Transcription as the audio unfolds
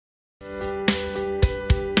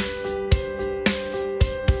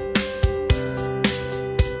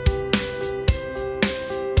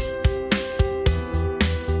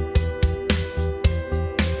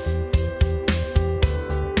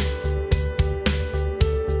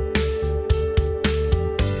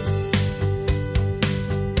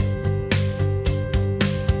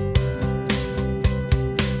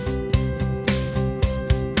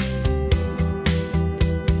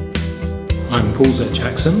Paul Z.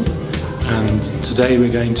 Jackson, and today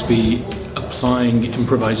we're going to be applying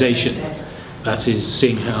improvisation. That is,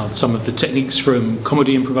 seeing how some of the techniques from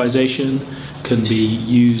comedy improvisation can be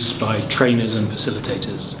used by trainers and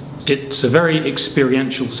facilitators. It's a very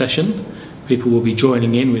experiential session. People will be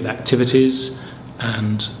joining in with activities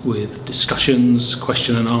and with discussions,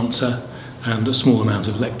 question and answer, and a small amount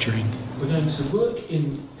of lecturing. We're going to work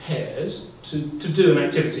in pairs to do an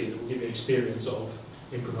activity that will give you an experience of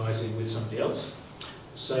improvising with somebody else.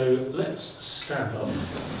 So let's stand up.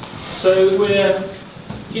 So we're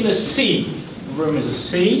in a sea. The room is a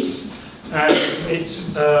sea, and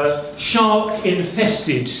it's a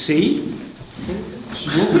shark-infested sea.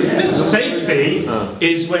 Safety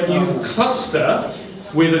is when you cluster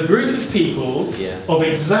with a group of people of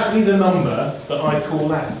exactly the number that I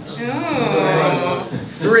call out.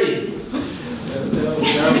 3.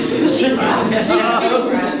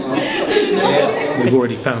 We've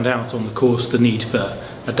already found out on the course the need for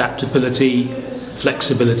adaptability,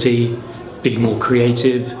 flexibility, being more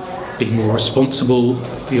creative, being more responsible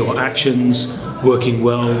for your actions, working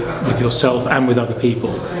well with yourself and with other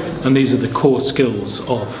people. And these are the core skills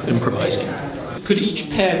of improvising. Could each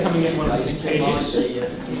pair come and get one of these pages?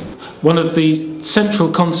 One of the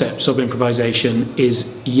central concepts of improvisation is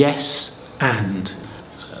yes and.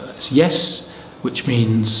 So that's yes, which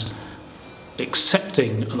means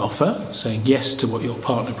accepting an offer, saying yes to what your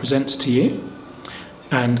partner presents to you.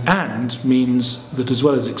 And means that as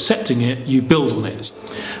well as accepting it, you build on it.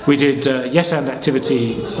 We did a yes and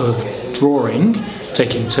activity of drawing,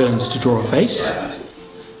 taking turns to draw a face.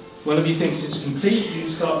 One of you thinks it's complete, you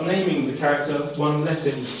start naming the character one letter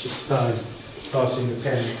each time, passing the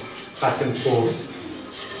pen back and forth.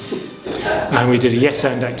 And we did a yes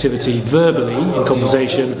and activity verbally in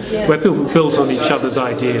conversation, where people built on each other's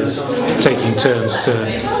ideas, taking turns to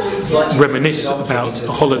reminisce about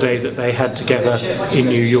a holiday that they had together in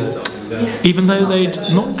New York, even though they'd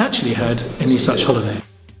not actually had any such holiday.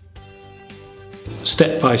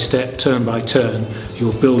 Step by step, turn by turn,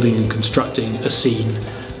 you're building and constructing a scene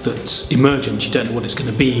that's emergent. You don't know what it's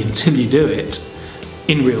going to be until you do it,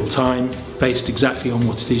 in real time, based exactly on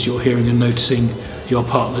what it is you're hearing and noticing your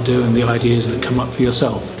partner do and the ideas that come up for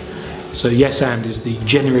yourself. So yes and is the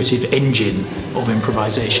generative engine of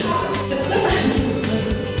improvisation. 2!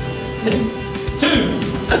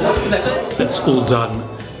 That's all done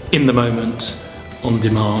in the moment, on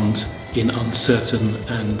demand, in uncertain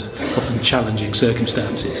and often challenging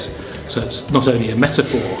circumstances. So it's not only a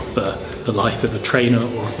metaphor for the life of a trainer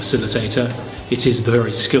or a facilitator, it is the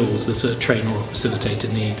very skills that a trainer or facilitator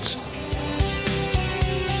needs.